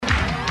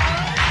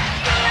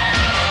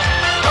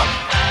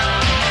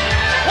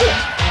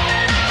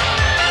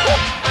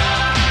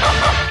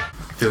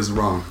was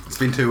wrong. It's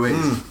been 2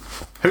 weeks.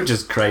 Hooch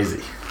is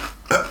crazy.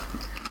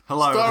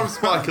 Hello. Star of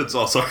Spy Kids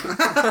also.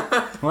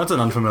 Well, that's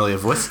an unfamiliar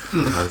voice.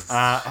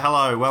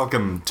 Hello,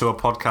 welcome to a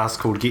podcast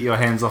called Get Your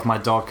Hands Off My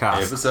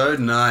Dogcast. Episode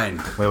 9.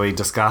 Where we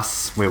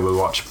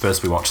watch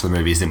the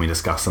movies, then we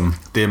discuss them.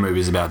 They're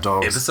movies about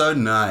dogs. Episode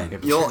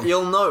 9.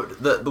 You'll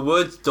note that the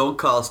words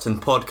dogcast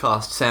and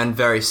podcast sound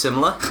very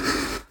similar.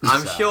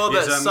 I'm sure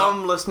that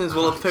some listeners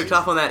will have picked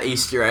up on that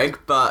Easter egg,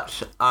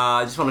 but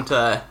I just wanted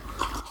to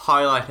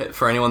highlight it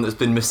for anyone that's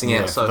been missing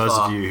out so far. For those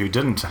of you who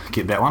didn't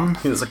get that one,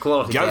 it's a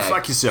quality go gag.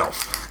 fuck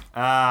yourself.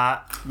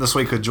 This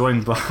week we're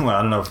joined by, well,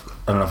 I don't know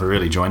if we're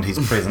really joined.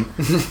 He's present.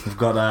 We've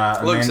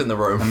got Luke's in the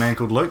room. A man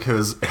called Luke, who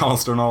is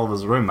Alistair and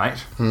Oliver's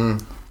roommate.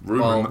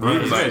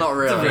 Roommate. It's not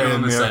really. It's a very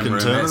American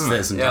term, isn't it?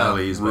 That's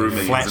entirely his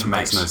Roomie. flatmate.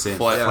 Makes no sense.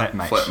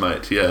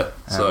 Flatmate, yeah.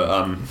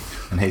 So,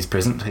 and he's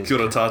present. Kia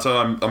ora tato.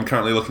 I'm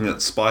currently looking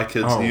at Spy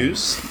Kids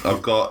news.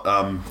 I've got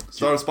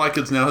Star of Spy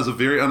Kids now has a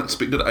very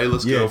unexpected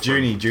A-list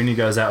girlfriend. Junie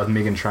goes out with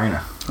Megan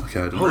Trainor. Okay,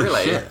 I didn't Holy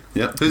Really? shit.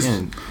 Yeah. Who's...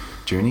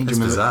 Junie, That's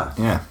bizarre.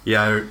 Yeah.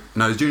 Yeah,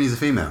 no, Junie's a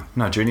female.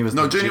 No, Junie was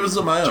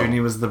the male. Junie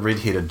was the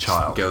red-headed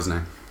child. Girl's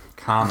name.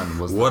 Carmen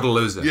was. What a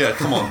loser. Yeah,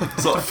 come on.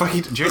 So,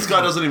 this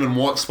guy doesn't even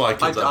watch Spy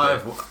Kids.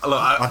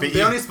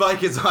 The only Spy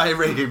Kids I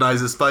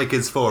recognise is Spy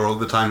Kids 4 all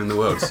the time in the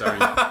world. Sorry.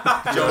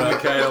 John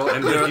McHale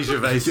and Ricky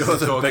Gervais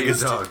talking a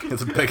dog.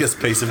 It's the biggest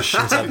piece of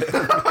shit I've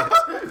ever met.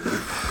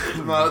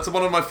 No, it's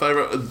one of my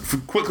favourite.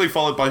 Quickly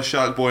followed by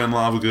Sharkboy and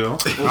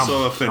Lavagirl.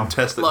 Also a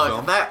fantastic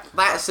film.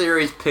 That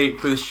series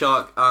peaked with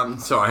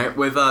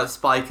with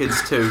Spy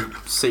Kids 2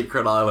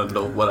 Secret Island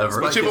or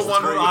whatever. Whichever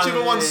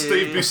one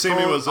Steve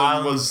Buscemi was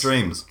in was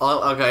Dreams.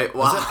 Oh, okay.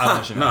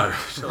 Wow. No,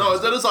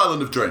 that is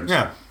Island of Dreams.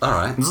 Yeah.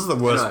 Alright. This is the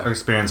worst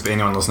experience for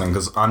anyone listening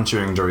because I'm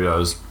chewing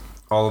Doritos.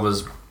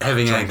 Oliver's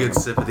having a good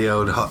sip of the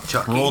old hot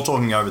chocolate. We're all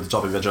talking over the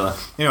top of each other.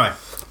 Anyway,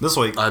 this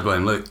week I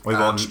blame Luke. We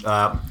watched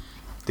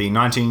the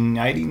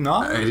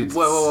 1989.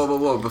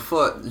 Whoa!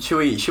 Before should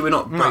we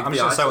not break I'm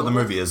just gonna say what the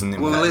movie is, and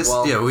then we that's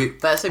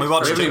we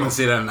haven't even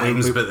said our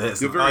names, but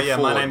that's you're very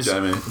my name's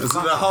Jamie.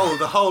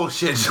 The whole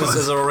shit. This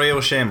is a real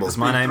shambles.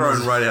 My name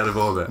is right out of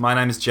orbit. My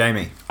name is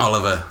Jamie.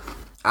 Oliver.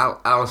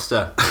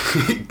 Alistair.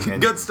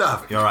 Good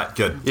stuff. You're right.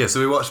 Good. Yeah, so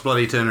we watched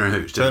bloody Turner and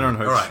Hooch. All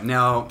right,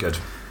 now good.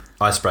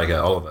 Icebreaker,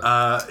 Oliver.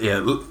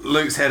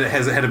 Luke's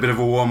has had a bit of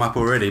a warm up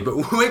already, but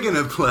we're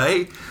gonna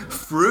play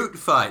Fruit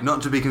Fight,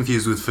 not to be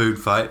confused with Food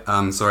Fight.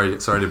 Sorry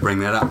to bring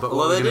that up, but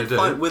what we're gonna do?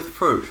 Fight with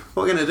fruit.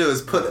 What we're gonna do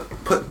is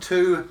put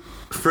two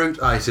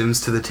fruit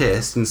items to the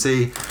test and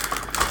see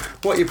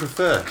what you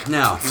prefer.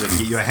 Now, so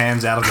get your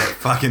hands out of that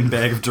fucking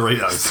bag of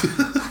Doritos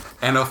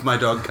and off my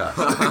dog cart.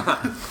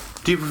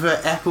 Do you prefer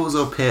apples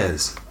or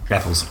pears?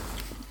 Apples.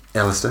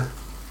 Alistair?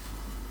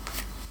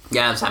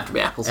 Yeah, it have to be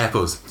apples.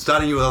 Apples.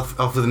 Starting you off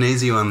with an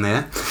easy one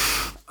there.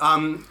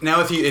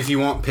 Now, if you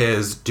want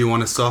pears, do you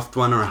want a soft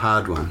one or a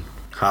hard one?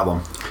 Hard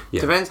one.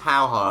 Yeah. Depends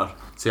how hard.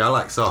 See, I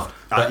like soft.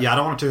 I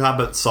don't want it too hard,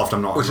 but soft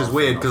I'm not. Which is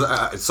weird,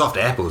 because soft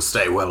apples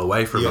stay well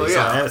away from me.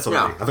 I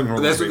think we're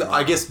all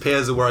I guess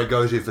pears are where I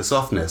go to for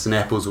softness, and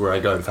apples are where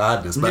I go for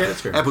hardness.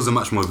 But apples are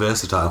much more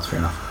versatile. That's fair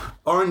enough.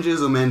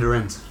 Oranges or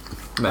mandarins?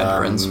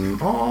 Mandarins.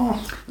 No,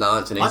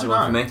 that's an easy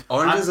one for me.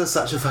 Oranges are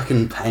such a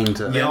fucking pain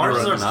to... Yeah,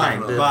 oranges are a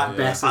pain, but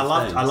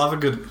I love a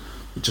good,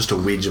 just a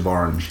wedge of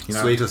orange. You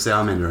know? Sweet or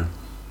sour mandarin?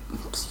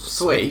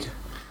 Sweet.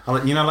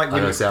 You know, like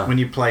when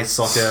you play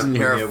soccer, when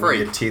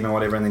you're 10 or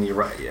whatever, and then at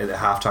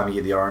halftime you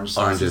get the orange.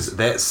 Oranges.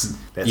 That's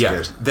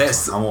good.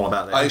 I'm all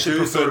about that. I actually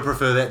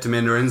prefer that to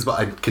mandarins, but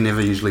I can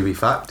never usually be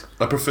fucked.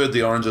 I preferred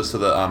the oranges to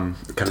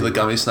the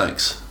gummy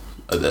snakes.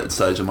 At that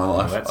stage of my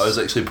life, I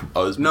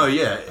was more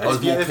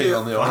keen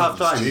on the half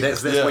time.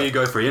 That's where you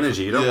go for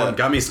energy. You don't want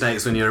gummy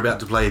snakes when you're about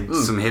to play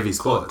some heavy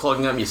sports.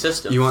 Clogging up your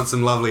system. You want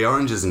some lovely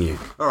oranges in you.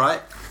 All right.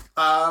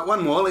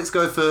 One more. Let's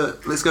go for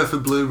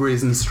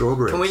blueberries and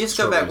strawberries. Can we just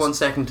go back 1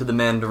 second to the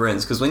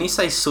mandarins? Because when you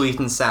say sweet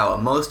and sour,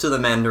 most of the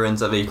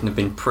mandarins I've eaten have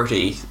been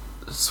pretty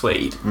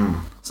sweet.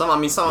 Some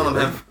of them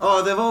have.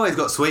 Oh, they've always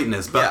got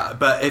sweetness,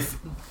 but if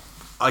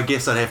I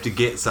guess I'd have to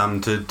get some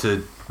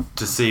to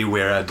see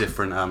where our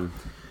different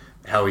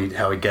how we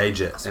gauge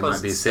it. It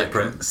might be a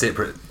separate scale.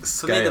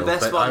 For me, the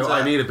best ones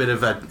I need a bit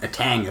of a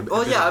tang. A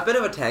bit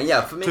of a tang.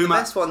 Yeah, for me, the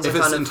best ones if are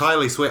it's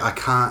entirely sweet, I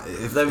can't.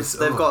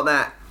 They've got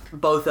that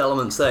both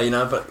elements there,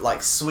 but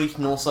like sweet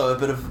and also a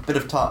bit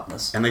of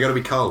tartness. And they got to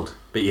be cold.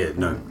 But yeah,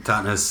 no,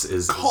 tartness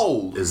is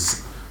cold.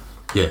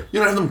 Yeah. You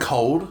don't have them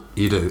cold?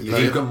 You do. You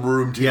keep them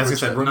room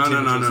temperature.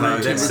 No.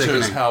 That's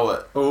sickening. How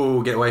it...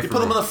 Oh, get away from me. You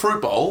put them in the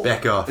fruit bowl.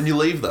 Back off. And you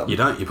leave them. You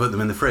don't. You put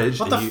them in the fridge.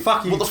 What the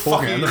fuck are you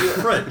talking in the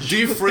fridge? Do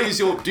you freeze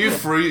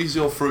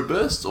your fruit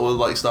bursts or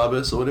like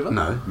Starbursts or whatever?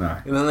 No.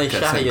 And then they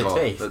shatter your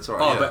teeth. That's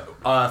right.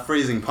 But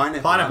freezing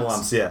pineapple. Pineapple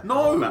lumps, yeah.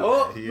 No.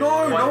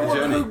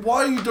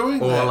 Why are you doing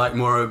that? Or like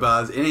Moro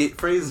bars.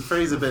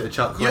 Freeze a bit of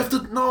chocolate. You have to.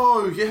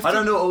 I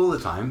don't do it all the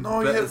time.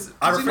 No, you have.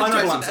 I freeze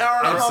pineapple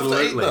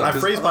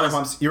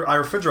lumps.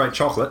 I refrigerate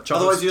chocolate.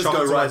 Otherwise, you just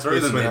go right through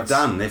them. They're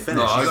done. They're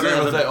finished. No, I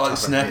agree with that. Like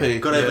snappy.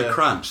 Got to have a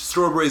crunch.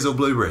 Strawberries or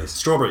blueberries?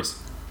 Strawberries.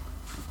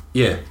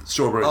 Yeah,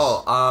 strawberries.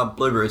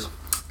 Blueberries.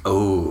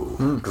 Oh,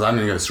 because I'm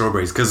going to go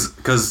strawberries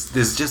because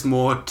there's just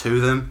more to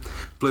them.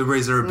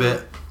 Blueberries are a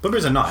bit...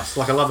 Blueberries are nice.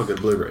 Like, I love a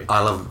good blueberry. I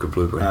love a good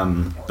blueberry.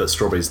 But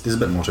strawberries, there's a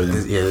bit more to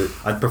them. Yeah.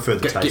 I prefer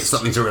the taste. Get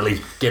something to really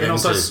get and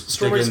into. also,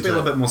 strawberries feel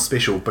a bit more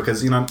special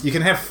because, you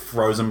can have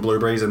frozen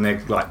blueberries and they're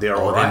alright. They're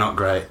not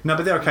great. No,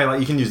 but they're okay. Like,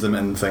 you can use them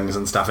in things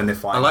and stuff and they're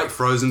fine. I like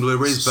frozen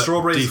blueberries, but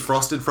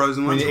defrosted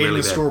frozen ones when you're are really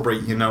eating a bad. strawberry,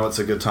 you know it's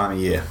a good time of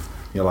year.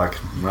 You're like,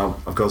 well,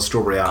 I've got a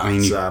strawberry out. I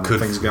mean,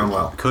 things are going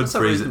well. Could That's a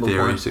freeze it reasonable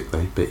point.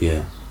 theoretically, but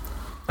yeah.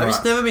 I've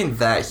just never been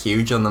that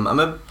huge on them. I'm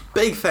a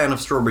big fan of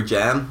strawberry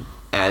jam.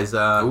 As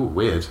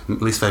weird.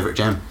 Least favourite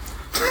jam.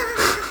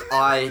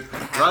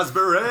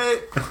 Raspberry!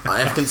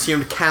 I have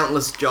consumed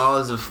countless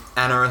jars of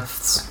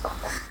Anariths.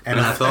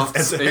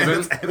 Anariths,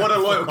 even. What a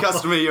loyal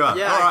customer you are.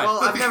 Yeah, Alright.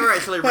 well, I've never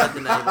actually read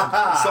the name.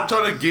 Stop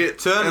trying to get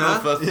Turner.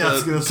 Yeah, I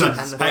was going to say,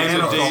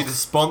 Anathoth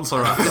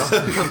sponsor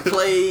us.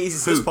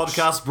 Please. This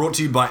podcast brought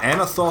to you by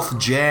Anathoth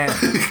Jam.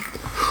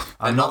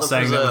 I'm not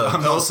saying that.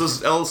 I'm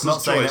Elsa's not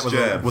saying choice that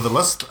jam. with a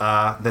list.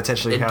 That's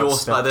actually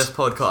Endorsed how by it's this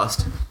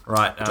podcast.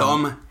 right.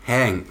 Tom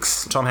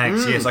Hanks. Tom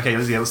Hanks. Yes. Okay.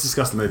 Let's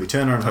discuss the movie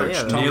Turner and Hooch.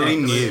 yeah, Tom nearly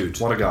Hanks. nude.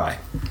 What a guy.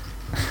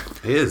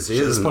 He is.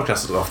 This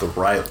podcast is off the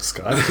rails,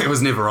 guys. It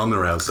was never on the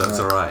rails, so it's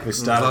alright.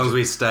 As long as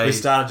we stay We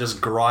started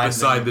just grinding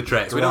beside the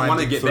tracks. We don't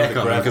want to get back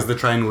on them because the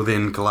train will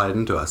then collide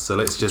into us. So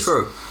let's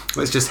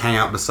just hang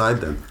out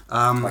beside them.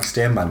 Like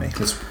Stand By Me.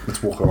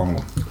 Let's walk along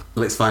them.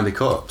 Let's find a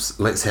corpse.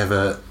 Let's have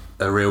a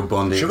real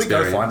bonding Should we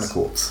experience. go find the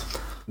corpse?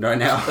 Right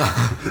now.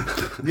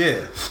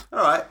 Yeah.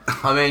 Alright.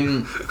 I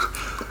mean,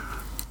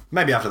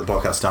 Maybe after the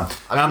podcast's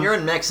done. you're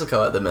in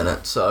Mexico at the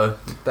minute, so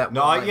that.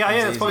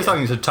 It's probably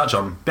something to touch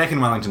on. Back in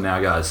Wellington now,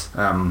 guys.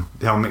 The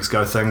whole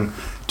Mexico thing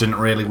didn't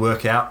really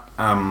work out.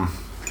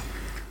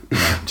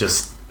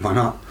 Just Why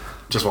not?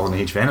 just wasn't a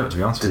huge fan of it, to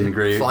be honest. Didn't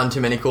agree. Find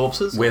too many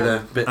corpses.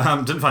 Weather, but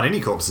Didn't find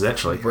any corpses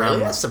actually. Really,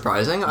 that's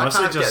surprising. I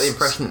mostly kind of get the just-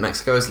 impression that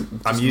Mexico is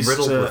just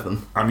riddled with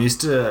them. I'm used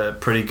to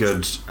pretty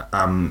good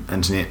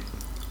internet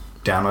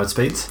download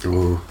speeds.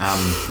 Ooh.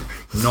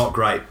 Not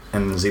great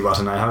in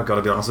Zihuatanejo,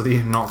 gotta be honest with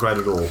you. Not great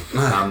at all.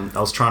 I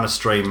was trying to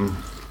stream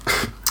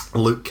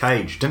Luke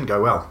Cage, didn't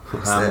go well.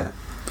 What's that?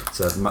 It's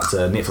a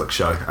Netflix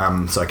show.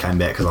 So I came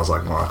back because I was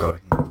like, well, I've got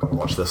to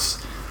watch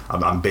this.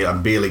 I'm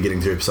barely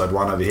getting through episode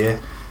 1 over here.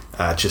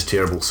 Just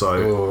terrible.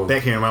 So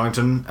back here in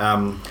Wellington,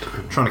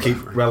 trying to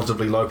keep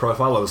relatively low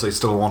profile. Obviously,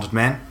 still a wanted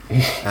man.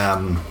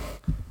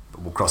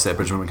 But we'll cross that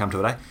bridge when we come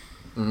to it.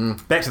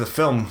 Back to the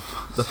film.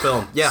 The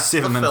film, yeah.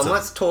 7 minutes. Film.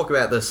 Let's talk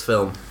about this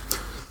film.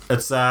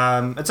 It's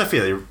a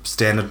fairly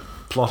standard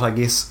plot, I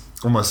guess.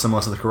 Almost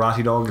similar to the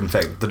Karate Dog. In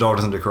fact, the dog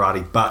doesn't do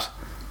karate, but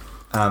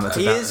it's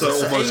He about. is- So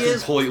almost He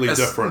is- completely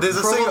different. There's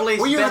a Probably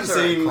well, you haven't better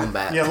at seen.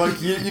 combat. Yeah,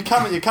 look, you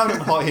come in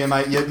hot here,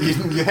 mate.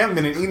 You haven't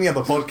been in any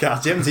other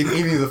podcast. You haven't seen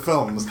any of the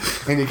films,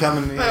 and you come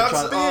in. You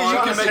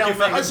can make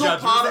your I saw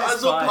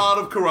part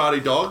of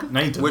Karate Dog.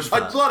 No, you didn't. Which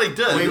I bloody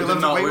did. we did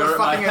not. were We were at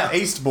fucking my at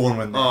Eastbourne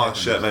when. Oh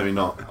shit, maybe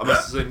not. I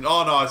must have seen.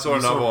 Oh no, I saw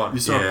another one.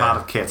 You saw a Yeah. part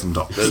of Cats and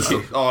Dogs.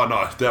 Oh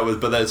no, that was.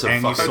 But that's a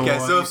And you fucking. saw- Okay,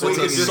 so if we It's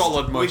could a just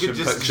solid we motion could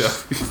just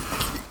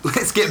picture.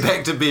 Let's get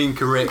back to being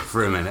correct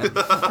for a minute.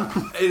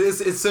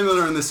 It's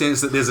similar in the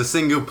sense that there's a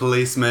single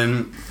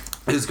policeman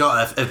who's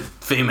got a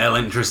female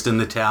interest in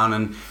the town,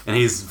 and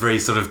he's very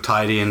sort of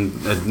tidy and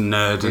a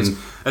nerd, and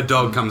a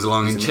dog comes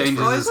along and changes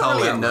Well, his he's not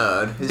whole really a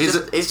outlook.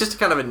 nerd. He's just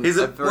kind of a He's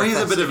a very bit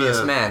of fastidious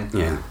a man.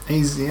 Yeah.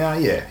 He's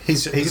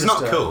just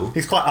not cool.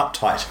 He's quite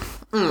uptight.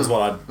 Is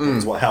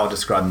how I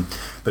describe him.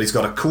 But he's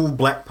got a cool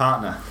black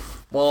partner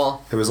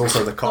Well, who is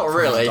also the cop. not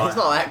from really. Die He's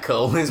not that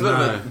cool. He's a bit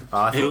of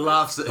a... He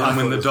laughs at I him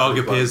when thought the it was dog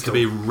pretty appears to cool.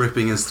 be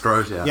ripping his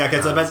throat out. Yeah,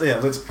 okay, so basically,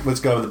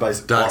 let's go with the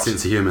basic Dark plot.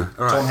 sense of humour.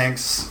 All right. Tom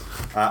Hanks,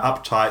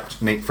 uptight,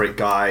 neat freak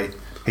guy.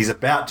 He's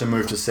about to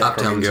move to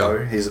Uptown Sacramento.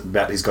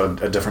 girl. He's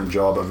got a different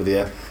job over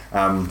there,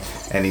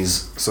 and he's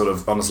sort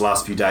of on his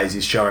last few days.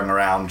 He's showing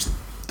around.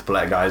 The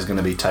black guy is going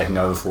to be taking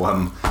over for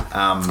him.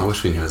 I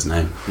wish we knew his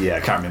name. Yeah, I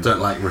can't remember. Don't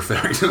like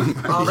referring to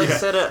him. Oh, they Yeah.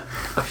 said it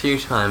a few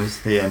times.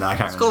 Yeah, no, I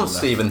can't Let's call him remember.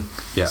 Stephen.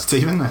 Yeah.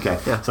 Stephen? Okay.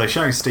 Yeah. So he's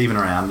showing Stephen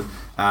around,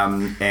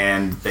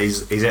 and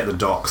he's at the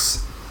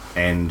docks,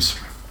 and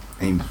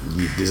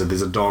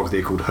there's a dog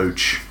there called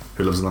Hooch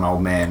who lives with an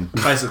old man.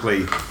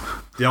 Basically,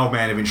 the old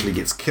man eventually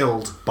gets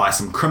killed by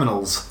some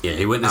criminals. Yeah,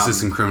 he witnesses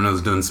some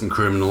criminals doing some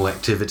criminal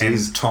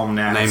activities, And Tom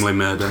now namely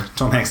murder.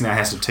 Tom Hanks now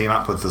has to team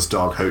up with this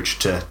dog Hooch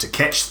to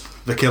catch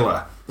the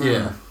killer.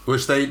 Yeah,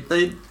 which they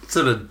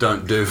sort of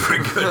don't do for a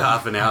good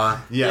half an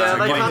hour. Yeah, so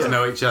they getting kind to of-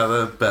 know each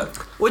other, but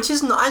Which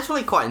is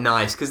actually quite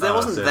nice, because there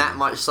wasn't so- that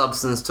much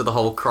substance to the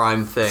whole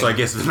crime thing. so I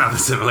guess there's another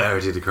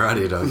similarity to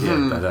Karate Dog.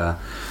 Yeah, but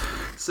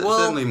Well,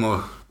 certainly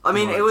more. I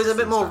mean, it was a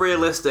bit more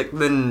realistic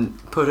than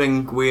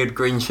putting weird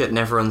green shit in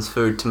everyone's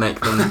food to make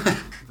them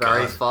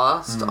very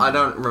fast. I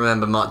don't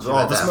remember much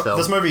about that film.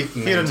 This movie head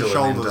and Mental and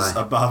shoulders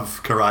hentai.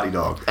 above Karate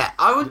Dog.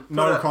 I would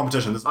No put it-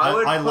 competition. I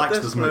would I put liked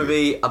this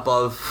movie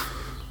above...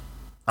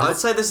 I'd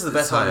say this is the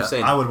best one I've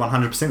seen. I would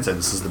 100% say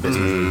this is the best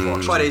movie we've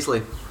watched. Quite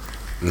easily.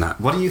 No.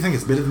 What do you think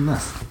is better than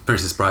this?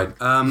 Princess Bride.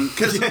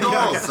 Kids and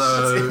dogs.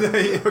 So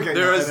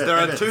there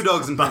are two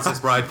dogs in Princess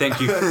Bride.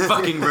 Thank you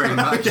fucking very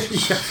much.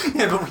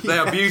 They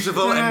are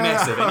beautiful and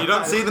massive, and you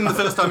don't see them the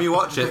first time you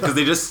watch it because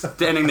they're just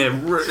standing there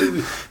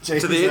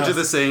to the edge of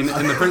the scene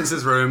in the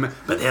prince's room.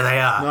 But there they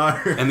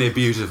are, and they're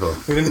beautiful.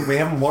 We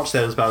haven't watched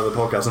that as part of the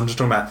podcast. I'm just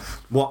talking about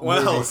what.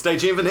 Well, stay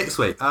tuned for next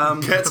week.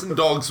 Cats and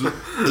Dogs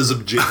is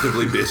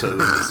objectively better than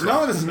this.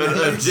 No, it isn't.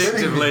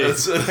 Objectively,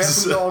 Cats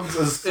and Dogs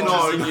is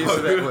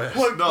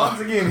Look,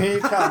 once again, here you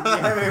come. You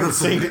haven't even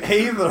seen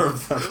either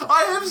of them.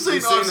 I have seen.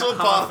 I saw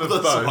half of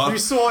both. You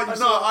saw.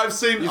 I've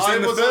seen. You've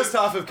seen the first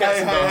half of Cats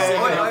and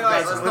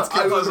Dogs. Let's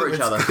keep over each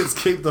other. Let's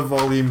keep the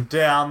volume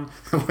down.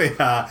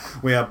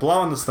 We are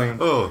blowing this thing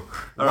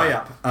way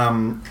up.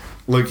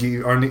 Luke,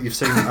 you've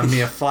seen a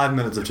mere 5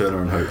 minutes of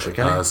Turner and Hooch,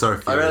 okay? Sorry.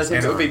 I really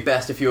think it would be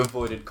best if you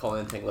avoided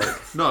commenting,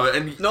 Luke. No,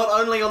 and Not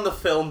only on the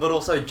film, but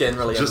also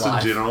generally just in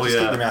life. in general, Just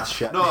yeah. keep your mouth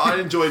shut. No, I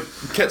enjoyed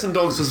Cats and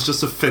Dogs. Is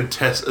just a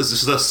fantastic. It's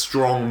just a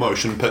strong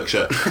motion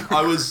picture.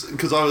 I was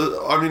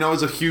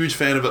a huge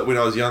fan of it when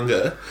I was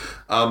younger.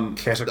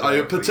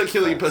 I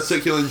particularly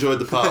enjoyed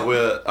the part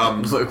where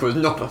Luke was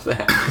not a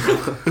fan.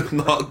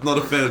 not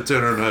a fan of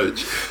Turner and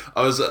Hooch.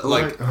 I was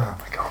like, oh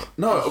my god.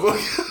 no.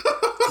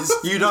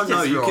 You don't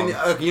know.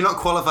 You're not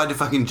qualified to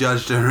fucking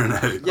judge Turner and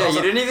Hooch. Yeah,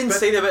 you didn't even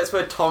see the bits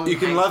where Tom You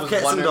can Hanks love was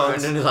Cats and wandering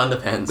Dogs. around in his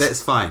underpants.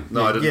 That's fine.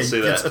 No, I didn't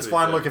see that. It's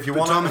fine. Look, if you But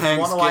want Tom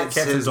Hanks to like gets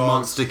Cats and his Dogs,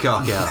 monster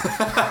cock out.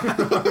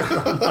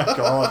 oh my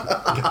god,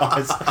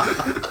 guys,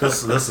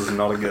 this is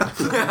not a good.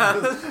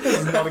 This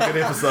is not a good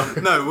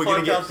episode. No, we're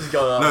gonna Podcast has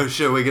gone up. No,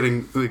 sure, we're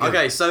getting.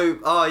 Okay, so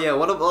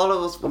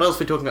what else are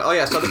we talking about? Oh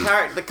yeah, so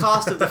the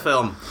cast of the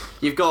film.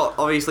 You've got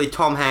obviously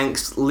Tom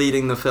Hanks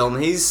leading the film.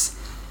 He's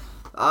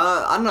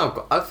I don't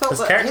know. I felt His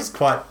that character's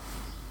quite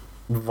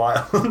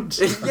violent.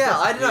 yeah,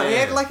 I don't know. He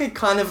had like a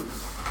kind of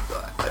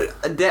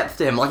a depth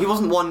to him. Like he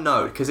wasn't one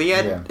note because he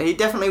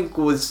definitely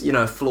was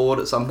flawed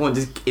at some point.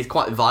 He's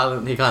quite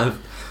violent.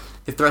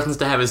 He threatens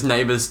to have his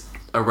neighbours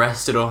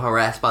arrested or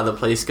harassed by the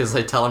police because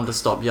they tell him to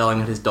stop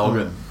yelling at his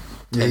dog.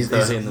 Yeah, he's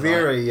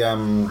very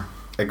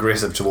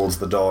aggressive towards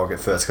the dog at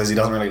first because he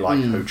doesn't really like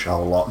Hooch a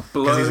whole lot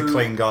because he's a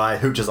clean guy.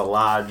 Hooch is a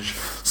large,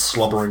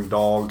 slobbering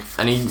dog,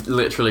 and he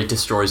literally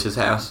destroys his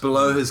house.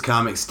 Below his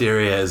calm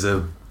exterior is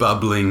a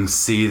bubbling,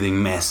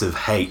 seething mass of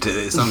hate.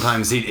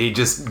 Sometimes he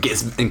just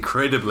gets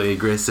incredibly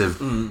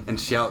aggressive and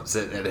shouts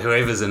at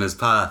whoever's in his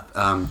path.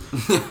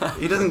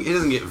 He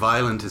doesn't get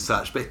violent as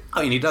such, but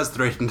he does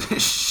threaten to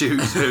shoot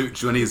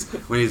Hooch when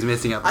he's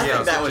messing up. I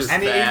think that was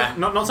fair. He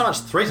not so much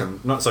threaten.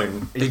 Not so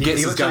he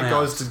gets his gun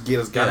goes to get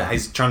his gun out.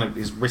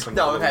 He's wrestling.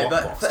 No, okay,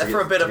 but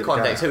for a bit of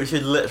context, Hooch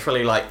had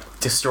literally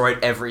destroyed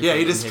everything. Yeah,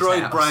 he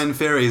destroyed Brian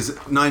Ferry's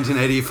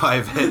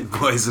 1985 hit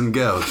Boys and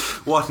Girls.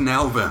 What an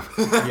album!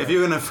 If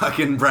you're gonna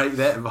fucking break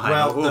that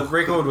vinyl, the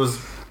record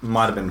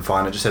might have been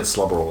fine. It just had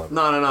slobber all over it.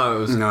 No, it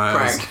was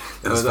cracked.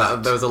 There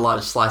was a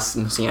large slice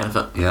missing out of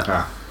it.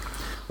 Yeah.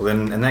 Well,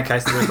 then in that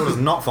case, the record is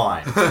not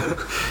fine.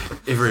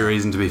 Every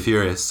reason to be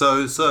furious.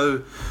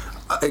 So.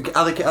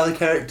 Other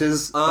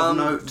characters of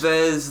note?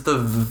 There's the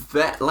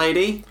vet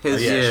lady,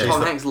 she's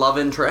Tom Hanks' love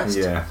interest.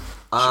 Yeah.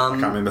 I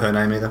can't remember her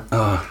name either.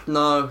 Oh.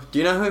 No. Do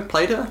you know who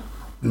played her?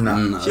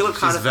 No. She looked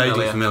kind of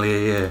vaguely familiar,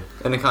 yeah.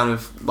 In a kind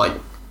of,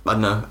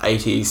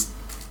 80s.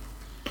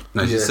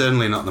 No, she's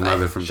certainly not the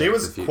mother from She Back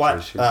was to the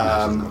Future.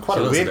 quite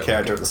a looks weird bit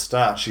character at the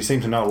start. She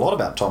seemed to know a lot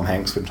about Tom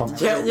Hanks when Tom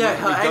Hanks. Yeah,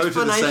 her go to the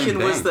same explanation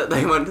was bank. that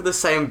they went to the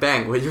same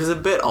bank, which was a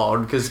bit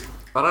odd because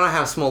I don't know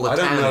how small the I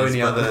town don't know is.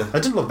 any but- other.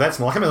 It didn't look that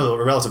small. I came in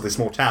a relatively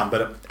small town,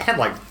 but it had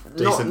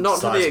decent not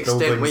to the sized extent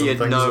buildings where and you'd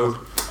things. know.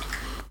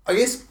 I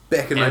guess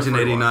back in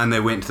 1989 they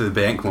went to the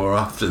bank more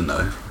often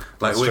though.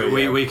 Like That's true,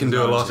 yeah. we can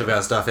do a lot of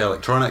our stuff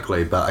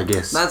electronically, but I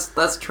guess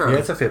That's true. Yeah,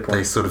 it's a fair point.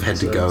 they sort of had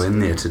to go in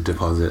there to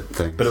deposit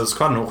things. But it was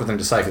quite an awkward thing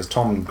to say because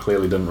Tom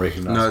clearly didn't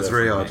recognise. No, it's her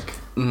very from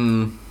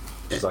the odd. bank.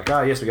 She's like,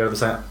 oh yes, we go to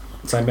the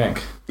same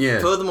bank.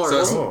 Yeah. Furthermore, So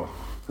it it's-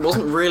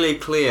 wasn't really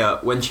clear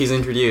when she's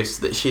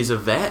introduced that she's a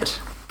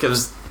vet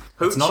because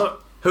Hooch,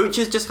 Hooch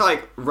is just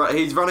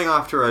he's running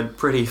after a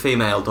pretty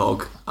female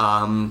dog.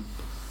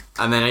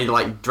 And then he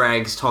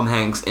drags Tom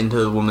Hanks into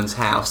the woman's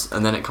house,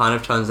 and then it kind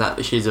of turns out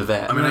that she's a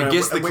vet. I mean, I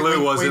guess the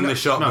clue was in know- the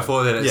shot no,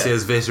 before that it yeah.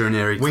 says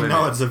veterinary We clinic.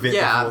 know it's a vet.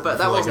 yeah, before, but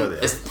that before they go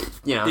wasn't. there. It's,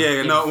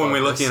 Yeah, not when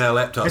we're looking at our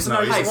laptops. It's No,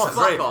 no, it's hey,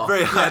 very, fuck off.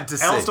 very hard to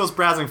see. Alistair's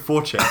browsing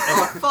 4chan.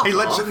 Fuck He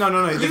off. literally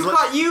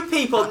no. You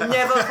people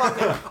never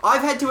fucking.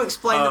 I've had to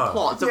explain the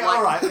plots of Yeah,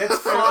 alright, that's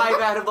fair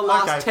 5 out of the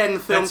last Okay, 10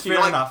 films. that's You're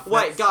fair like, enough.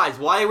 wait, guys,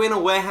 why are we in a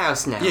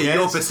warehouse now? Yeah, your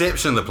it's-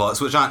 perception of the plots,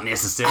 which aren't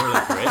necessarily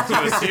correct. You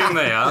assume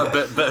they are,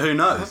 but who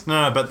knows?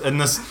 No, but in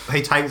this,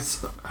 he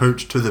takes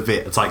Hooch to the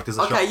vet. It's like there's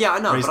a shot. Okay, yeah, I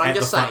know, where he's but I'm at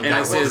just the front saying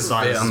and that it says was-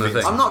 signs vet on the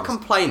vet. thing. I'm not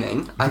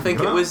complaining. I think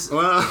it was.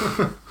 Well,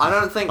 I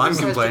don't think I'm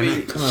this has to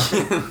be-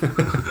 complaining.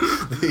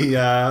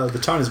 The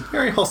tone is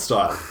very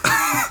hostile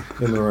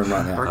in the room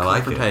right now. I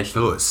like it.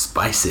 Confrontation. Oh, it's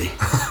spicy.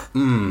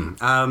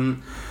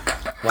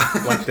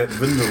 Like that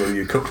vindaloo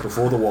you cooked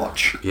before the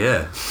watch.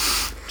 Yeah.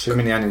 Too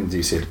many onions,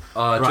 you said.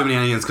 Too many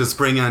onions, because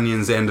spring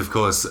onions and, of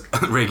course,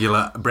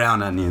 regular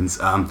brown onions.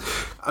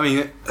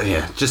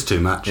 Just too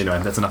much.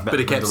 Anyway, that's enough about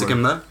Bit of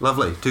capsicum, though.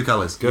 Lovely. 2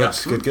 colours.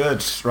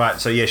 Good. Right,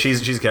 so yeah,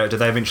 she's a character.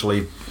 They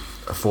eventually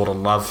fall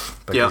in love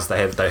because they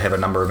have a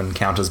number of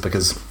encounters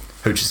because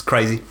Hooch is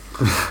crazy.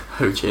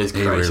 Hooch is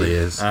crazy. He really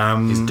is.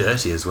 He's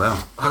dirty as well.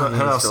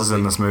 Who else is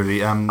in this movie?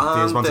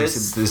 There's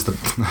the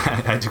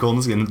how'd you call him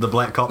this again? The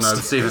black cop. No,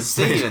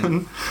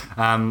 Steven.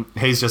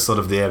 He's just sort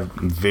of there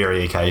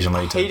very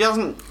occasionally. He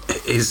doesn't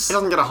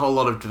get a whole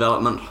lot of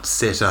development.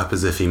 Set up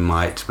as if he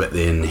might, but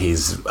then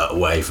he's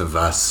away for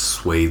vast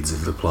swathes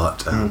of the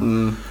plot.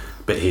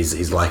 But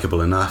he's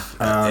likeable enough.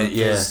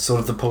 There's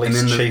sort of the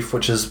police chief,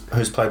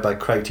 who's played by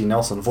Craig T.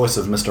 Nelson, voice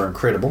of Mr.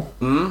 Incredible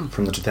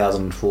from the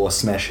 2004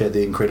 smash hit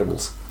The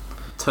Incredibles.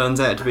 Turns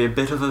out to be a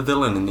bit of a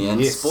villain in the end.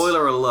 Yes.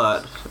 Spoiler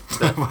alert.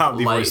 Wow,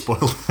 be very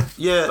spoiled.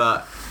 Yeah,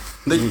 but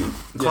the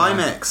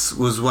climax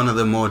was one of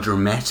the more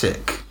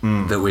dramatic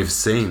that we've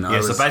seen.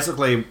 So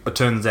basically, it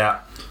turns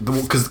out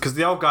because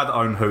the old guy that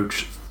owned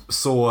Hooch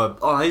saw.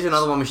 Oh, here's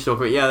another one we should talk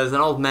about. Yeah, there's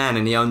an old man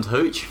and he owns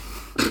Hooch.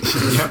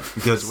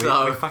 Because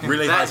so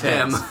really that's high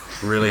him.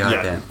 pants. Really high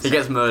pants. He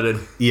gets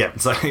murdered. Yeah,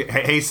 so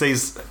he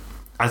sees.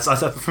 I'm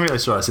fairly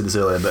sure I said this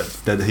earlier, but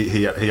that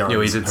he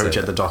owns Hooch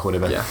at the dock or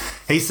whatever. Yeah.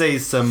 He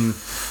sees some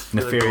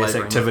nefarious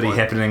activity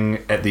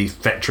happening at the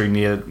factory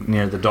near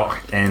the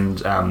dock, and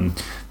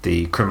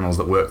the criminals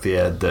that work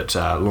there that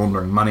are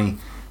laundering money,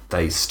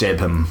 they stab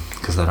him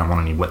because they don't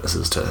want any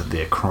witnesses to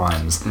their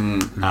crimes.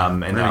 And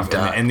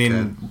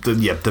then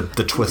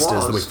the twist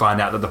is that we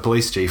find out that the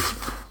police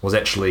chief was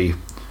actually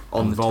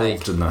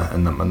involved in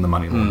the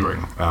money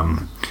laundering.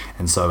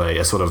 And so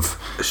a sort of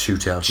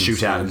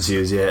shootout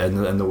ensues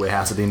in the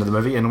warehouse at the end of the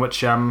movie, in which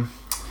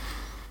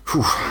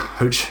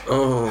Hooch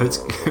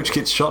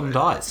gets shot and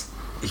dies.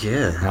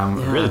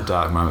 Really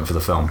dark moment for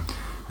the film.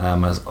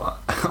 As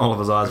all of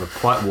his eyes were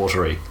quite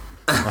watery.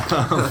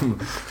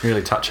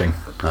 Really touching.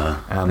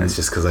 It's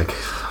just because I'm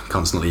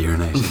constantly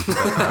urinating.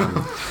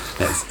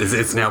 But,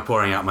 it's now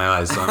pouring out my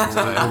eyes. So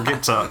we'll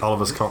get to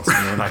Oliver's constant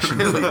urination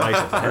later.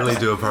 I really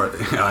do.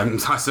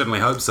 I certainly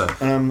hope so.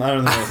 I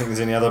don't think there's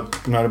any other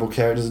notable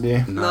characters, do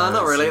you? No,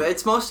 not really.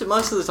 It's most of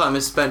the time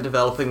is spent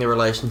developing the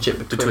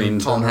relationship between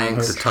Tom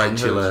Hanks, the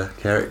titular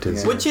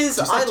characters, which is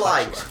I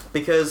liked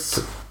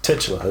because.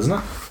 Titular, isn't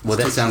it? Well,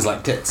 that sounds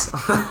like tits.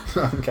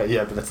 Okay,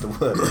 yeah, but that's the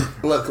word.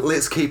 Look,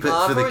 let's keep it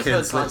for the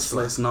kids.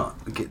 Let's not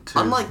get too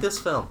unlike this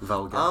film.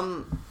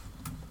 Vulgar.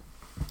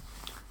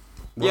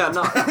 Yeah,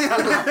 no.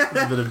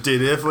 A bit of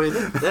dead air for you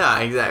then? Yeah,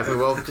 exactly.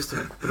 Well, just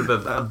a bit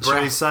of a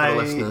breath for the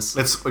listeners.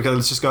 Let's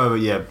just go over,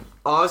 I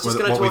was just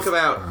going to talk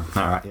about...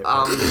 Alright,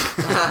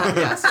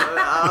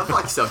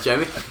 fuck yourself,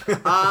 Jamie.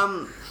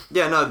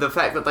 The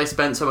fact that they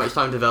spent so much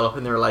time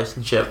developing the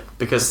relationship,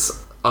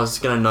 because I was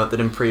going to note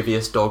that in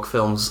previous dog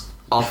films,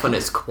 often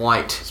it's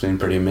been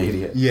pretty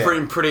immediate. Yeah.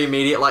 Pretty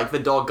immediate, like the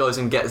dog goes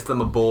and gets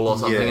them a ball or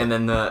something, and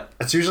then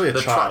it's usually a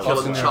child.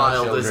 truculent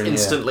child is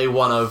instantly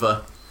won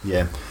over.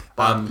 Yeah.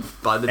 By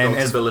the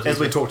dog's ability. As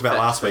we talked about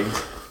last week,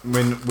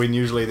 when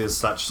usually there's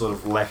such sort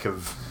of lack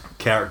of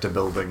character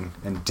building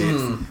and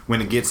depth,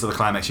 when it gets to the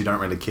climax you don't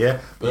really care.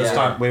 But this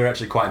time we were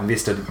actually quite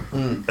invested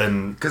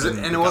in because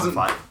it wasn't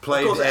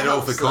played at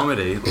all for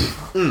comedy.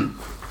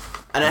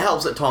 And it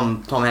helps that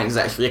Tom Hanks is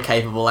actually a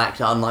capable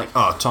actor, unlike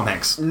Tom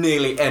Hanks,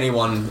 nearly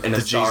anyone in a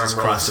starring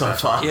role so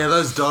far. Yeah,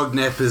 those dog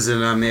nappers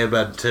in Air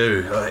Bud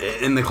 2,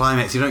 in the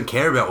climax, you don't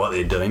care about what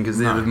they're doing because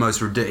they're the most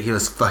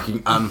ridiculous, fucking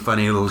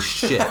unfunny little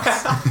shits.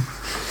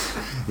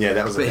 Yeah,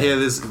 that was. But here,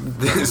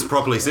 there's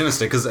properly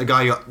sinister because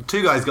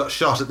two guys got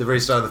shot at the very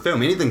start of the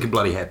film. Anything can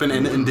bloody happen,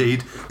 and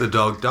indeed, the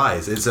dog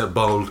dies. It's a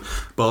bold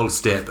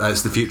step.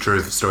 It's the future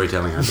of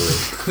storytelling, I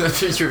believe. The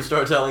future of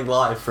storytelling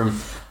live from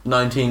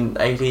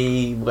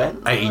 1980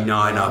 when?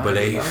 89, I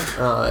believe.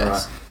 Oh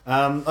yes.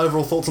 Right.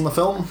 Overall thoughts on the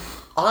film?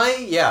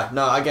 I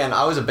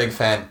was a big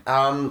fan.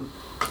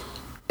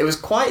 It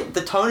was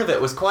the tone of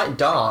it was quite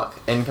dark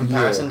in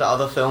comparison to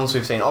other films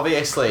we've seen.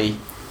 Obviously,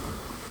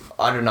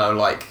 I don't know,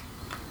 like.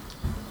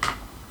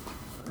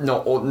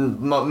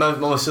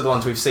 Most of the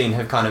ones we've seen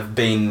have kind of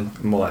been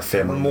more like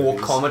family, more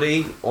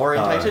comedy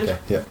orientated. Okay.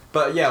 Yeah.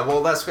 But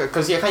that's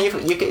because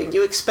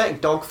you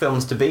expect dog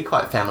films to be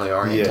quite family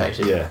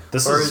orientated. Yeah.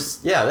 This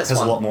has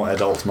a lot more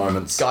adult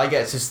moments. Guy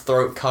gets his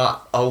throat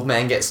cut. Old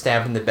man gets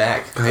stabbed in the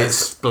back.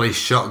 Gets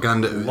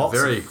shotgunned at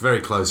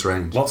very close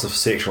range. Lots of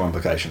sexual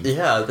implications.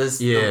 Yeah.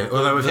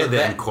 Although we've had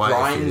that in quite a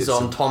few. Grinds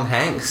on Tom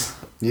Hanks.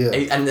 Yeah.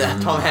 And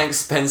Tom Hanks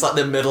spends like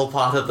the middle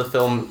part of the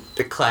film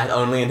clad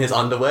only in his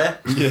underwear.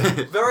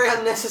 Yeah. Very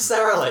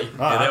unnecessarily.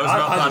 That was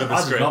not part of the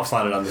script. I did not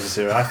find it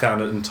unnecessary. I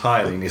found it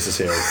entirely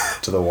necessary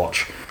to the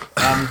watch.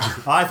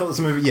 I thought this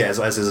movie, as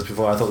I said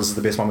before, I thought this is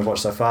the best one we've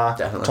watched so far.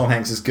 Definitely. Tom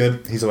Hanks is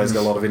good. He's always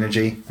got a lot of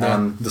energy.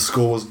 The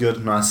score was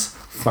good. Nice,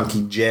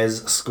 funky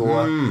jazz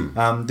score.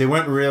 There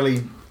weren't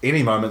really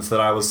any moments that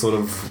I was sort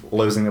of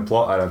losing the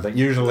plot, I don't think.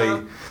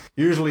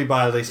 Usually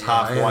by at least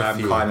halfway,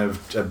 I'm kind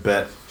of a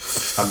bit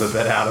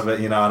out of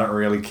it, I don't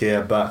really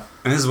care. But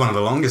and this is one of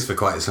the longest for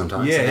quite some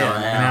time. An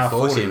hour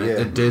 40.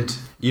 It did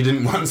You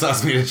didn't once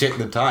ask me to check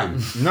the time.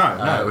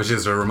 No. Which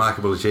is a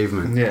remarkable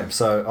achievement. Yeah,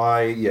 so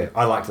I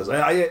like this.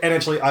 And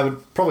actually, I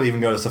would probably even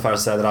go so far as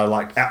to say that I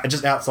like,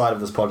 just outside of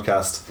this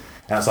podcast,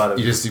 outside of...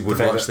 You just would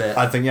watch that?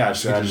 I think, I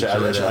just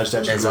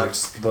actually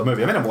liked the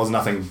movie. I mean, it was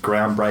nothing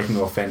groundbreaking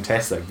or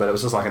fantastic, but it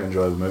was just like an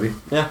enjoyable movie.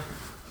 Yeah.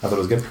 I thought it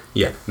was good.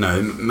 Yeah,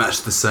 no,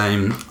 much the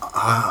same.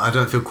 I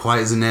don't feel quite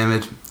as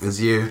enamoured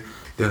as you.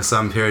 There were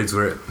some periods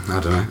where I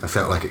don't know, I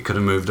felt like it could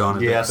have moved on a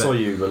bit. Yeah, I saw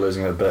you were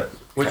losing it a bit.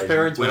 Which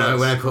periods? When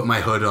I put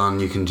my hood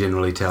on, you can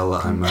generally tell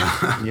that I'm...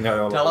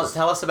 Tell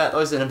us about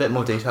those in a bit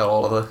more detail,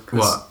 Oliver.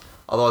 What?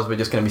 Otherwise, we're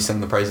just going to be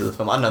singing the praise of the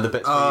film. I don't know the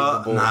bits.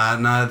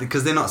 Nah,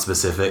 because they're not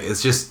specific.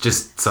 It's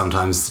just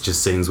sometimes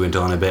just scenes went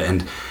on a bit,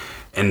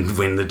 and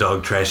when the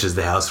dog trashes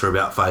the house for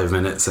about 5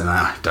 minutes, and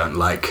I don't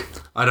like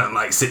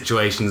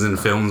situations in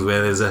films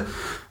where there's a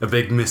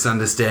big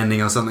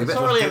misunderstanding or something. It's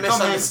not really a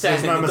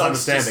misunderstanding. There's no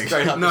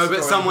misunderstanding. No,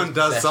 but someone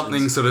does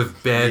something sort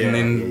of bad, and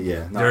then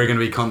there are going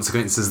to be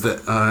consequences that,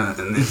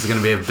 and there's going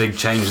to be a big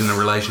change in the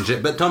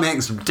relationship. But Tom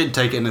Hanks did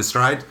take it in his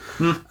stride.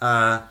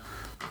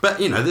 But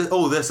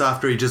all this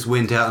after he just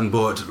went out and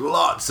bought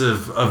lots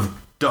of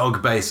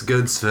dog-based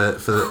goods for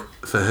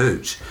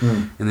Hooch,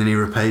 and then he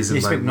repays him.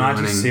 He spent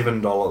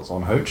 $97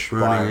 on Hooch,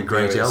 ruining a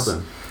great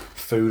album.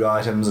 Food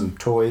items and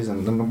toys,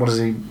 and then what does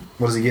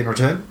he get in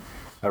return?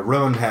 A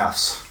ruined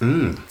house.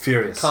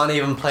 Furious. Can't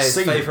even play his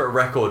favourite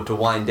record to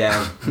wind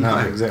down. No,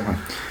 exactly.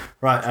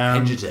 Right.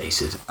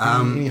 Agitated.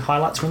 Any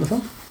highlights from the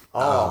film?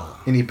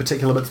 Any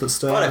particular bits that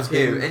stood out? Quite a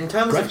few. In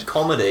terms of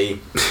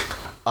comedy,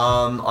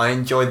 I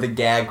enjoyed the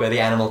gag where the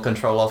animal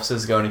control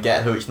officers are going to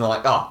get Hooch, and they're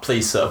like, "Oh,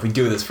 please, sir, we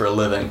do this for a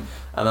living,"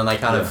 and then they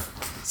kind of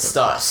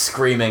start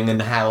screaming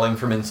and howling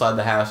from inside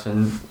the house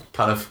and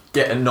kind of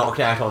getting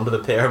knocked out onto the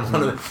pier, and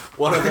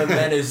one of the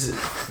men is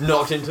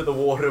knocked into the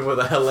water with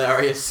a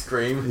hilarious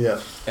scream. Yeah.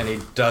 And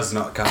he does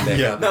not come back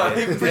up. No,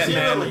 he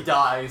presumably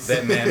dies.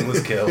 That man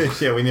was killed.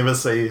 Yeah, we never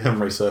see him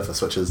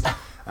resurface, which is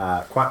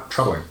quite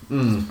troubling.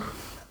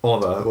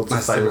 Oliver, what's your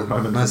favourite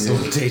moment? Nice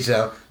little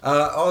detail.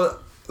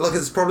 Look,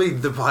 it's probably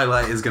the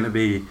highlight is going to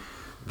be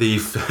the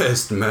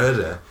first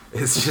murder.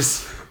 It's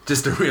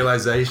just a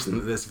realisation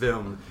that this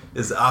film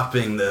is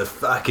upping the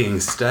fucking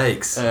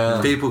stakes.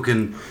 People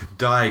can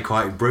die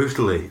quite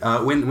brutally.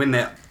 When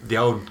the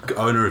old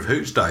owner of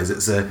Hooch dies,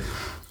 it's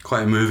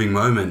quite a moving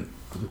moment.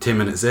 10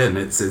 minutes in,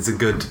 it's a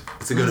good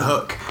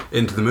hook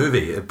into the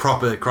movie. A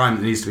proper crime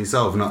that needs to be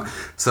solved, not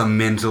some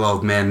mental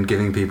old man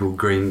giving people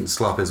green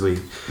slop as we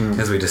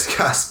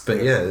discussed. But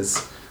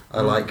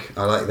I like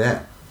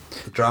that.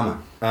 The drama.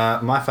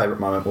 My favourite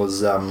moment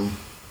was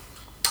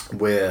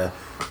where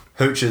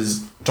Hooch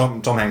is...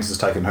 Tom Hanks has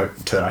taken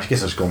Turner. I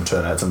guess I should call him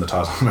Turner. It's in the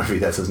title of the movie.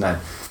 That's his name.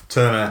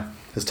 Turner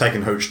has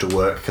taken Hooch to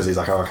work because he's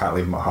like, I can't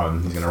leave him at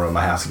home. He's going to ruin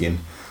my house again.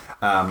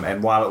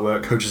 And while at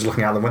work, Hooch is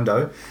looking out the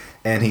window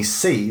and he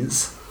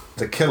sees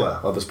the killer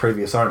of his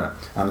previous owner.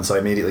 And so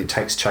immediately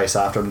takes chase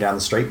after him down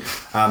the street.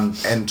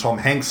 And Tom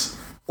Hanks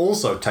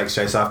also takes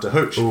chase after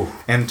Hooch. Ooh.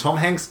 And Tom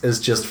Hanks is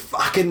just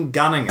fucking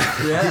gunning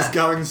it. He's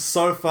going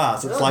so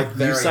fast. It's like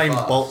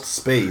Usain Bolt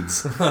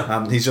speeds.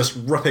 He's just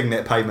ripping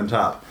that pavement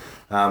up.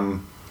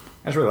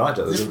 I just really liked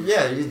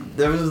it.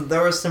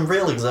 There was some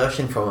real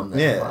exertion from him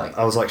there. Yeah,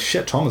 I was like,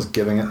 shit, Tom is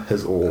giving it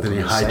his all. Then he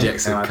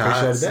hijacks the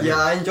car. Yeah,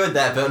 I enjoyed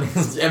that, but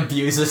he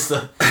abuses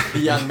the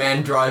young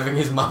man driving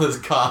his mother's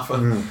car.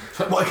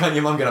 Why can't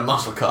your mum get a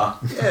muscle car?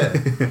 Yeah.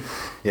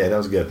 Yeah, that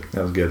was good.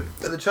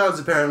 But the child's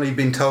apparently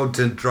been told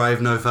to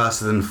drive no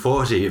faster than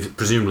 40,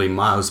 presumably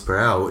miles per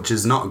hour, which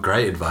is not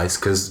great advice,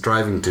 because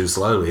driving too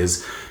slowly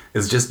is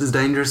just as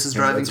dangerous as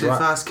driving too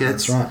fast,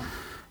 kids. That's right.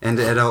 And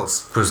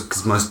adults,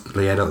 because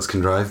mostly adults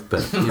can drive,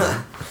 but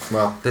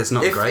well, that's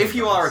not great. If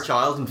you are a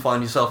child and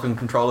find yourself in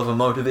control of a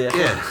motor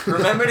vehicle,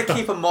 remember to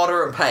keep a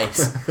moderate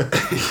pace.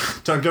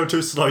 Don't go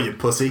too slow, you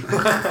pussy.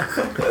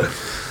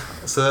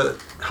 So,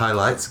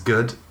 highlights,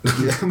 good.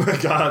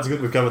 Highlights,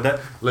 good. We've covered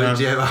that. Luke,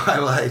 do you have a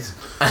highlight?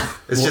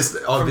 It's just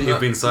odd that you've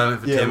been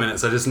silent for 10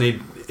 minutes. I just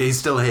need... He's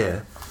still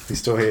here. He's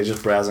still here,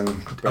 just browsing.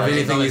 Of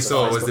anything you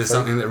saw, was there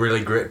something that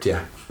really gripped you?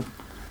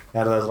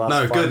 Out of those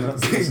last 5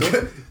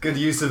 minutes. Good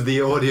use of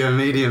the audio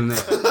medium there.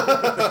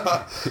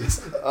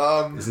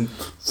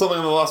 Something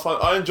in the last one.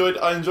 I enjoyed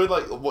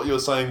like what you were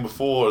saying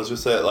before. As you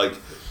said, like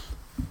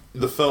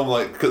the film,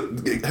 like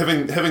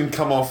having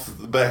come off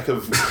the back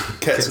of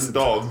Cats and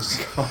Dogs.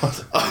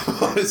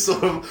 I was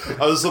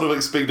sort of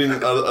expecting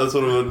a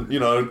sort of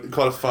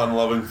quite a fun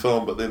loving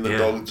film, but then the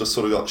dog just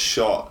sort of got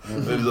shot.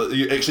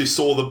 You actually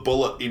saw the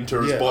bullet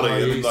enter his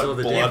body and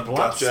like blood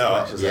gush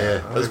out.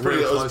 Yeah, it was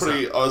pretty.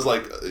 I was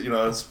like,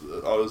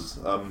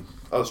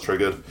 I was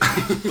triggered,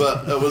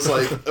 but it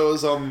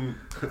was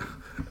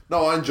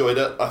No, I enjoyed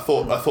it. I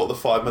thought the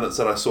 5 minutes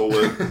that I saw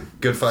were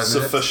good 5 minutes.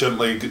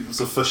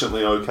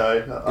 Sufficiently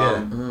okay.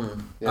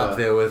 Up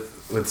there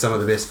with some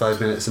of the best 5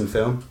 minutes in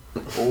film.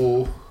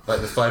 Oh, Like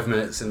the 5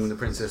 minutes in The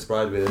Princess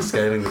Bride where they're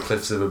scaling the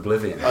cliffs of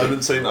oblivion. I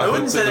haven't seen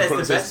The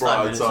Princess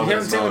Bride. So You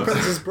haven't seen The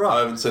Princess Bride? I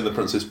haven't seen The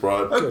Princess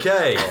Bride.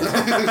 Okay,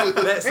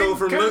 that's all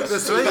from Luke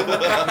this week.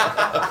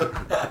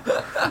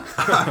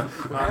 I'm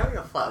having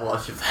a flat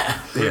watch of that.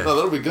 Yeah. Oh,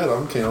 that'll be good.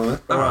 I'm keen on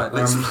that. Alright,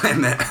 let's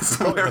plan that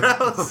somewhere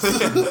else.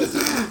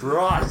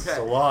 Right,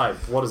 so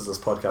live. What has this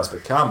podcast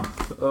become?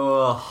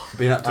 Oh,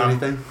 Been up to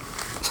anything?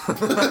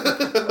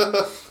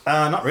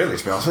 Not really,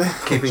 to be honest with you.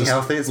 Keeping Just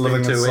healthy, it's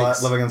living been 2 inside,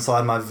 weeks. living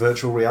inside my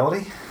virtual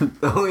reality.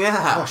 oh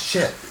yeah. Oh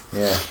shit.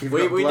 Yeah.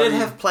 We did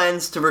have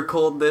plans to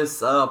record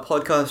this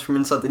podcast from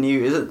inside the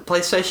new, is it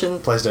PlayStation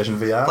PlayStation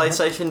VR.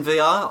 PlayStation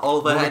VR?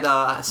 Oliver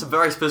had some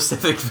very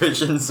specific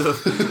visions of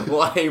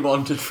what he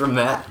wanted from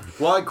that.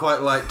 What I'd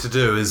quite like to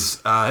do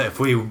is, if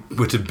we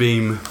were to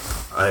beam,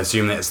 I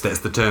assume that's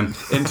the term,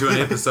 into an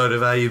episode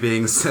of Are You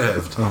Being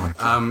Served?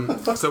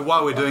 So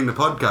while we're doing the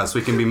podcast,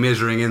 we can be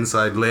measuring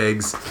inside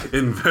legs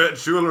in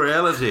virtual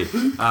reality.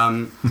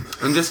 And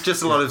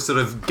just a lot of sort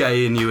of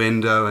gay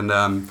innuendo and...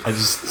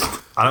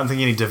 I don't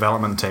think any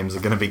development teams are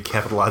going to be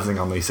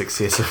capitalising on the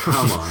success of...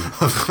 Come on.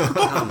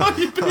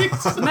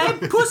 My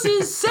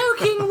pussy's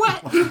soaking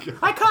wet.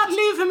 I can't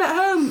leave him at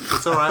home.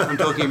 It's alright, I'm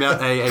talking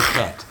about a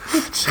cat.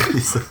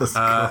 Jesus.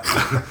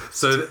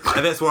 So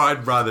that's where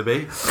I'd rather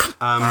be.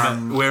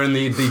 We're in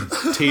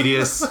the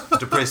tedious,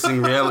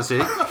 depressing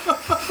reality.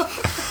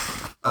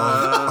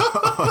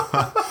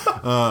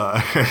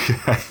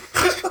 Okay.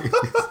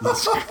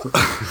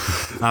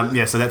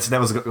 Yeah, so that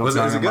was good. Was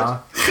it good?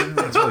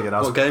 It's really good.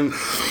 What game?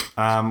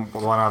 The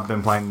one I've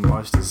been playing the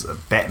most is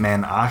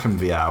Batman Arkham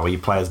VR, where you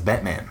play as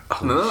Batman.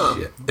 Oh,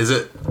 shit. Is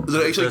it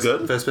actually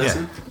good? First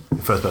person?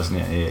 First person,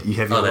 yeah. You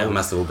have your that little,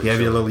 must all be you have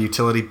your true. little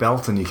utility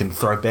belt, and you can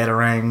throw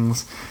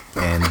batarangs,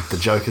 and the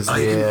Joker's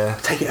there.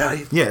 Take it out of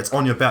here. Yeah, it's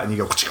on your belt, and you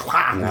go.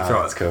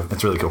 Oh, it's cool.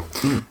 It's really cool.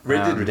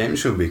 Red Dead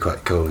Redemption would be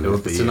quite cool. It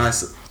would be, It's a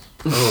nice...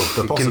 the you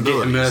can get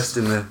possibilities. immersed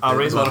in the...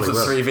 Red One of Dead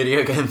the 3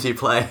 video games you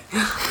play.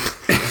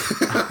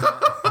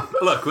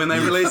 Look, when they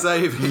release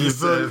A,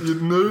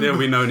 there'll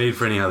be no need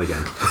for any other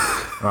game.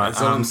 Right,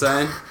 That's what I'm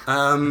saying.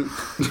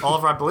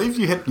 Oliver, I believe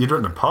you'd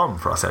written a poem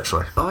for us,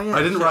 actually. Oh yeah.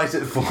 I didn't write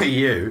it for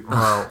you.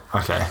 Well,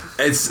 okay.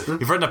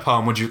 You've written a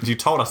poem. You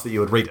told us that you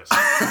would read it.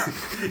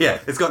 Yeah,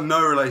 it's got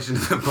no relation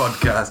to the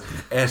podcast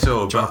at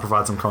all. Do you want to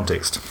provide some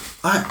context?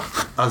 I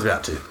was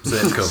about to, so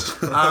that's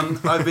cool.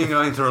 I've been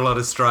going through a lot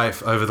of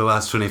strife over the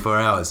last 24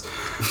 hours.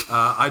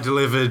 I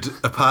delivered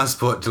a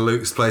passport to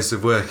Luke's place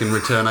of work. In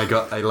return, I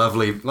got a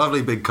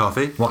lovely big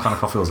coffee. What kind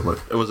of coffee was it,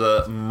 Luke? It was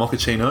a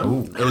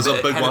mochaccino. It was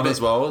a big had a one bit- as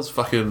well. It was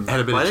fucking... Had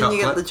a bit Why of didn't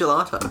you chocolate. get the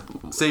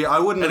gelato? See, I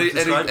wouldn't have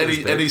described it as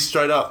big. And he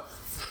straight up...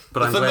 But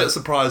the I'm thing glad- that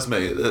surprised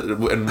me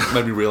and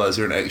made me realise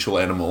you're an actual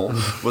animal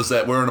was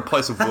that we're in a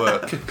place of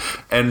work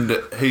and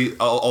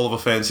Oliver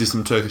fancies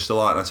some Turkish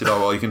Delight, and I said, oh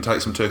well, you can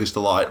take some Turkish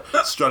Delight.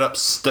 Straight up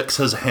sticks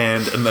his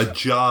hand in the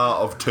jar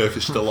of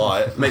Turkish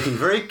Delight. Making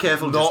very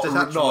careful just to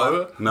touch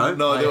one.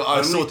 No,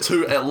 I saw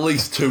at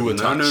least two were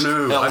touched.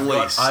 No. At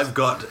least. I've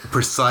got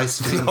precise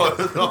fingers.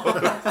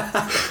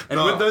 And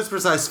with those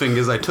precise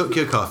fingers, I took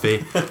your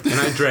coffee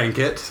and I drank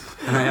it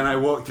and I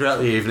walked throughout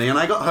the evening and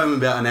I got home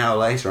about an hour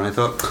later and I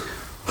thought,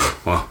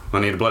 well, I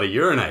need to bloody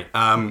urinate,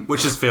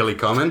 which is fairly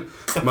common.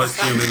 Most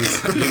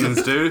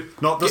humans do.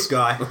 Not this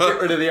guy.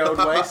 Get rid of the old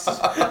waste.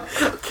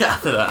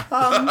 Catheter.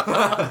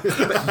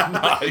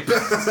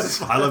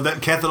 I live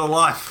that catheter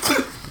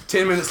life.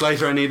 10 minutes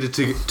later, I needed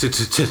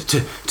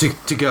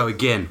to go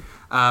again.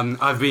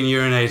 I've been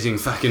urinating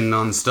fucking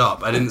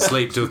non-stop. I didn't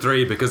sleep till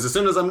 3 because as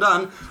soon as I'm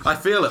done, I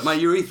feel it. My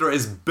urethra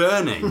is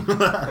burning.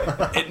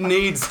 It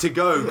needs to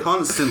go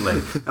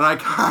constantly, and I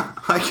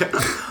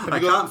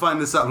can't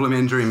find the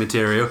supplementary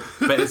material.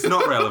 But it's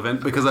not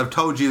relevant because I've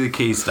told you the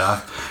key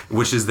stuff,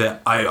 which is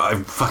that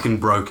I'm fucking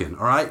broken.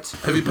 All right?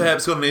 Have you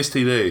perhaps got an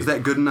STD? Is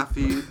that good enough for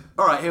you?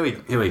 All right, here we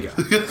go.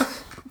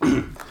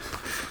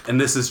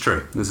 And this is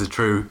true. This is a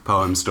true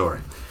poem story.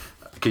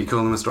 Can you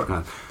call them a story?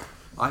 No.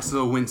 I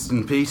saw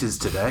Winston Peters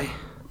today.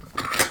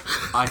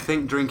 I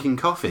think drinking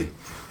coffee.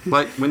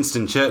 Like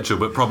Winston Churchill,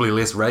 but probably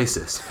less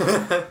racist.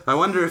 I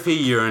wonder if he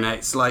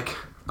urinates like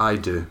I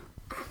do.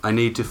 I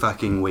need to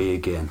fucking wee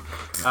again.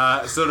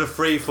 Sort of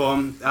free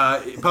form.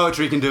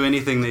 Poetry can do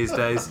anything these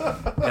days.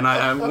 And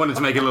I wanted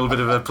to make a little bit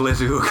of a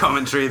political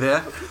commentary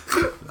there.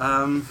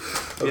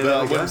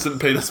 About Winston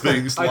Peters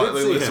being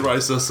slightly see less him.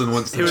 racist than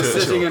Winston He was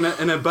Churchill. sitting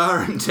in a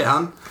bar in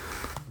town,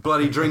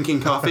 bloody drinking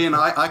coffee, and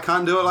I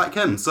can't do it like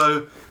him.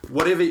 So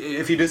whatever,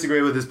 if you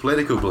disagree with his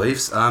political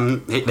beliefs,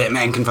 that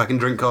man can fucking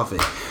drink coffee.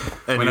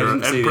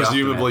 And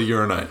presumably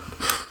urinate.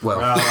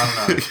 Well,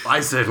 I don't know. I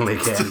certainly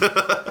can.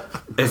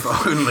 If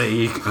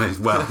only.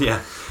 Well,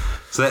 yeah.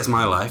 So that's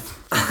my life.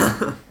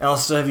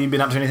 Alistair, have you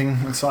been up to anything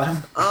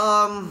exciting?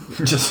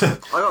 Just I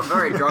got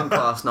very drunk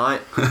last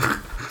night.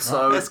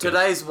 So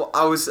today's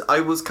I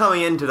was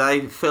coming in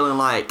today feeling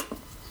like,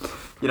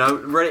 you know,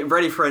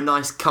 ready for a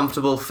nice,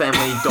 comfortable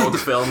family dog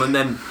film, and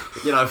then,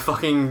 you know,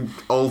 fucking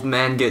old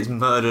man gets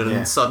murdered,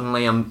 and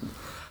suddenly I'm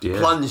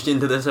plunged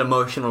into this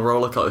emotional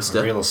roller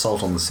coaster. Real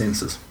assault on the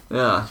senses.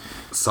 Yeah.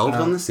 Salt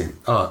on the scent.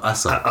 Oh,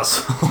 assault.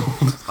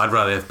 I'd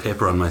rather have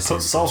pepper on my Put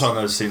senses. salt on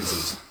those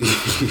senses.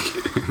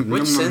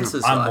 Which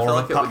senses? I'm I feel more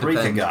like a it would paprika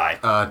depend.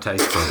 guy.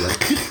 Taste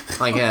probably.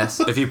 I guess.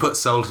 If you put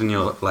salt in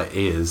your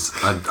ears,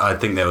 I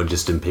think that would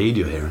just impede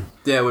your hearing.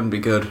 Yeah, it wouldn't be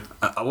good.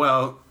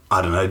 Well,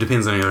 I don't know. It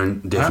depends on your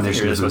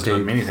definition You're of supposed to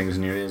put impede. many things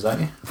in your ears,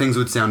 aren't you? Things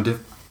would sound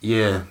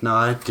Yeah, no,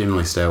 I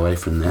generally stay away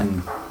from that.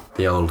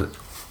 The old.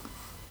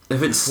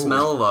 If it's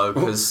smell though,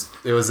 because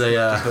There was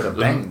a. Put a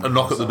bang. A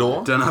knock at the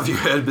door. Don't know if you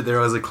heard, but there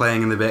was a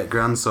claying in the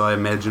background, so I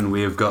imagine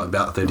we've got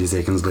about 30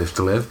 seconds left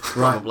to live.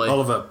 probably.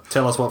 Oliver,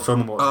 tell us what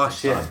film it was. Oh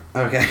shit.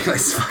 Okay,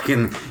 let's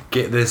fucking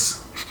get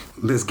this.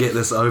 Let's get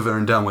this over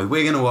and done with.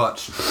 We're gonna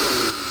watch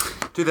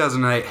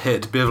 2008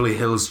 hit Beverly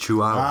Hills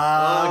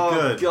Chihuahua.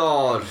 Good.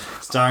 God.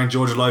 Starring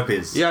George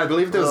Lopez. Yeah, I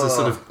believe there was a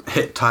sort of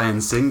hit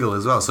tie-in single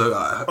as well. So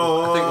I think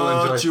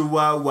we'll enjoy.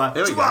 Chihuahua.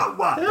 There we go.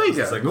 Chihuahua. There we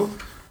go. Single.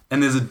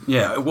 And there's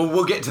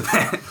we'll get to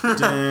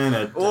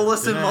that. All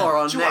this and more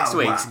on next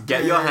week's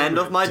Get Your Hand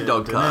Off My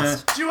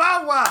Dogcast.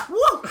 Chihuahua.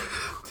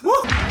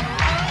 Woo!